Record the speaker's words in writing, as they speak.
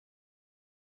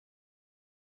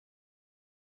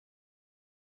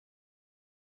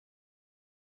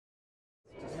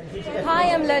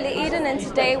I'm Lowly Eden, and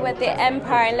today we're at the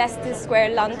Empire in Leicester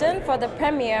Square, London, for the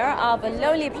premiere of A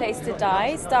Lonely Place to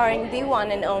Die, starring the one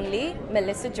and only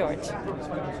Melissa George. Ed,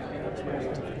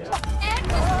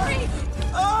 just breathe!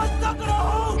 Oh, it's not gonna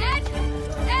hold! Ed!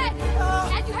 Ed!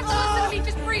 Ed, you have to listen to me,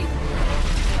 just breathe!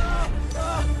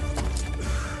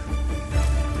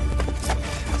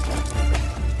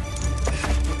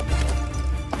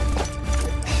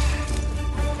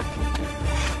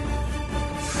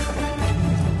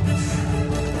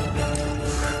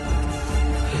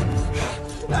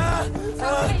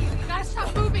 You gotta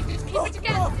stop moving, just keep it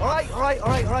together! All right,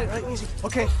 easy.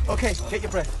 Okay, get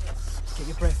your breath. Get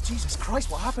your breath. Jesus Christ,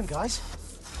 what happened, guys?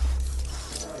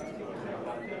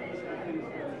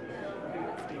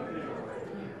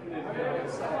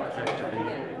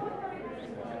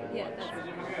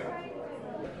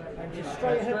 And just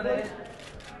straight ahead, please.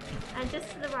 And just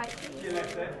to the right, please.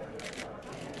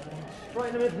 Right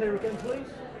in the middle here again, please.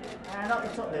 And up the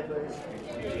top there, please.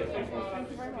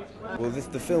 Well,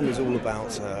 the film is all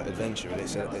about adventure, and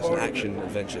it's an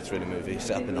action-adventure thriller movie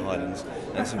set up in the Highlands,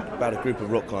 and it's about a group of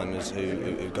rock climbers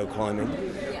who go climbing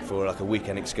for like a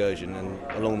weekend excursion, and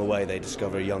along the way they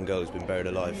discover a young girl who's been buried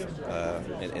alive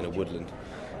in a woodland.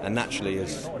 And naturally,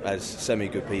 as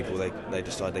semi-good people, they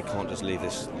decide they can't just leave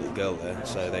this little girl there,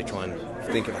 so they try and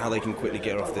think of how they can quickly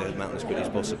get her off the mountain as quickly as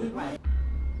possible.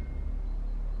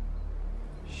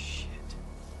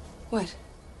 What?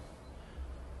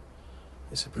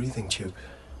 It's a breathing tube.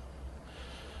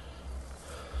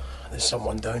 There's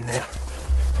someone down there.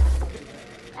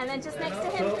 And then just next to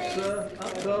him, please.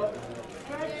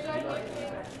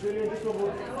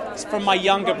 It's from my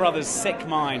younger brother's sick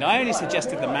mind. I only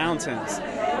suggested the mountains.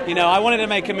 You know, I wanted to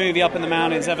make a movie up in the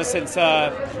mountains ever since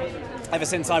I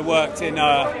worked in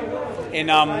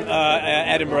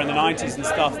Edinburgh in the 90s and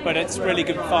stuff. But it's really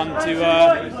good fun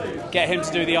to get him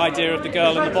to do the idea of the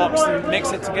girl in the box and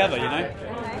mix it together. You know.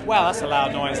 Wow, that's a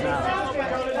loud noise now.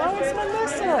 Oh, it's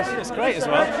Melissa. She looks great as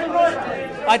well.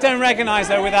 I don't recognise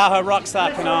her without her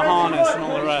rucksack and her harness and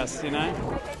all the rest. You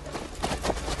know.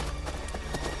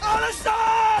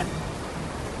 Alison!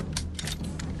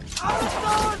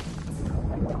 Alison!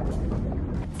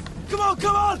 Come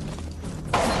on!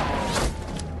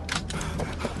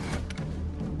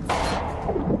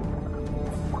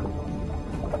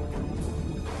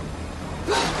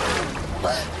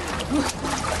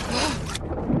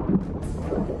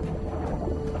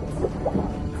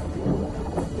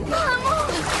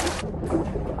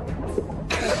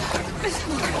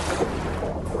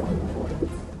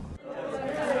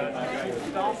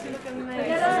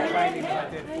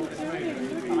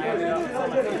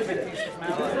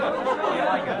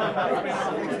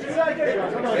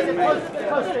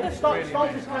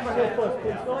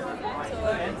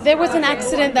 There was an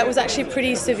accident that was actually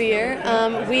pretty severe.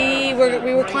 We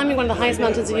were climbing one of the highest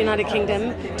mountains in the United Kingdom.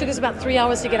 It took us about 3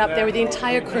 hours to get up there with the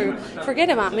entire crew. Forget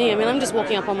about me. I mean, I'm just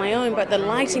walking up on my own, but the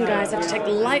lighting guys had to take the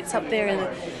lights up there and the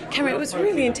camera. It was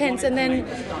really intense. And then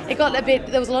it got a bit.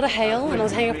 There was a lot of hail, and I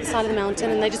was hanging up the side of the mountain,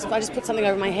 and I just put something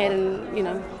over my head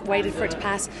and waited for it to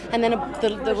pass. And then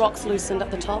the rocks loosened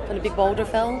up the top, and a big boulder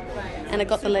fell, and it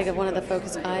got the leg of one of the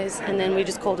focus guys. And then we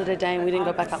just called it a day, and we didn't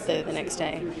go back up there the next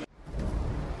day.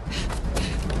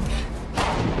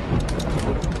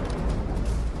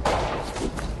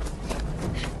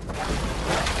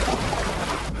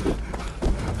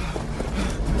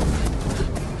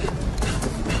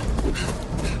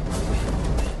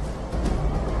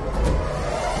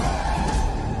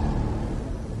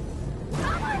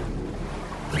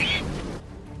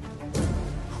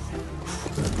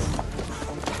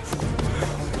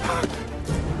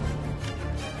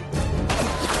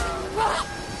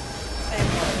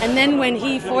 And then when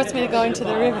he forced me to go into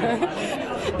the river,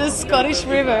 the Scottish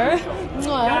River,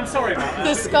 I'm sorry about that.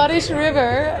 the Scottish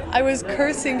River, I was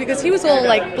cursing because he was all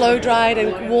like blow-dried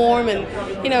and warm and,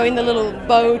 in the little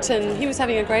boat, and he was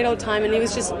having a great old time, and he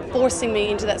was just forcing me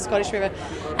into that Scottish River.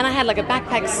 And I had like a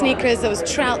backpack, sneakers, there was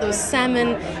trout, there was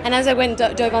salmon, and as I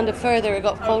dove under further, it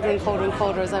got colder and colder and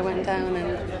colder as I went down,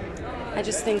 and I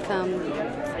just think I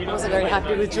wasn't very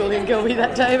happy with Julian Gilbey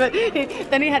that day, but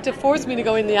then he had to force me to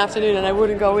go in the afternoon, and I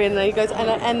wouldn't go in, and he goes,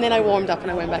 and then I warmed up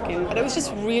and I went back in. But it was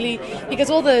just really,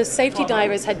 because all the safety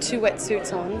divers had 2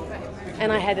 wetsuits on,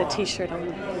 and I had a t-shirt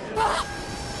on.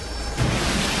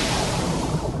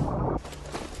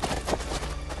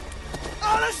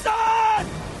 Alison!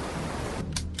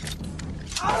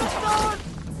 Alison!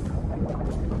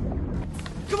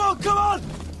 Come on!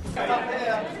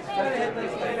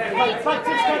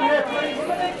 Practice down here, please.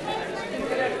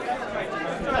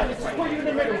 Put you in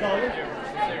the middle, darling.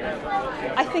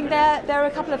 I think there are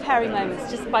a couple of hairy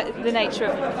moments just by the nature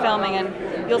of filming,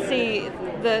 and you'll see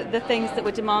the things that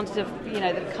were demanded of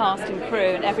the cast and crew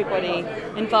and everybody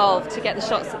involved to get the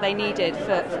shots that they needed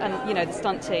and the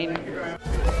stunt team.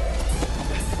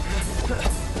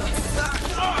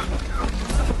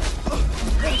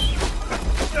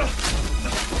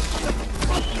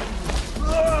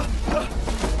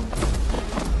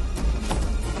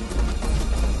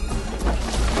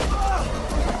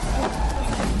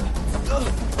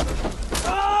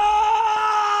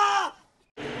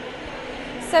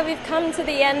 So we've come to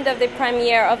the end of the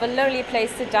premiere of A Lonely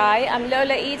Place to Die. I'm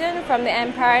Lola Eden from the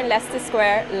Empire in Leicester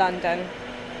Square, London.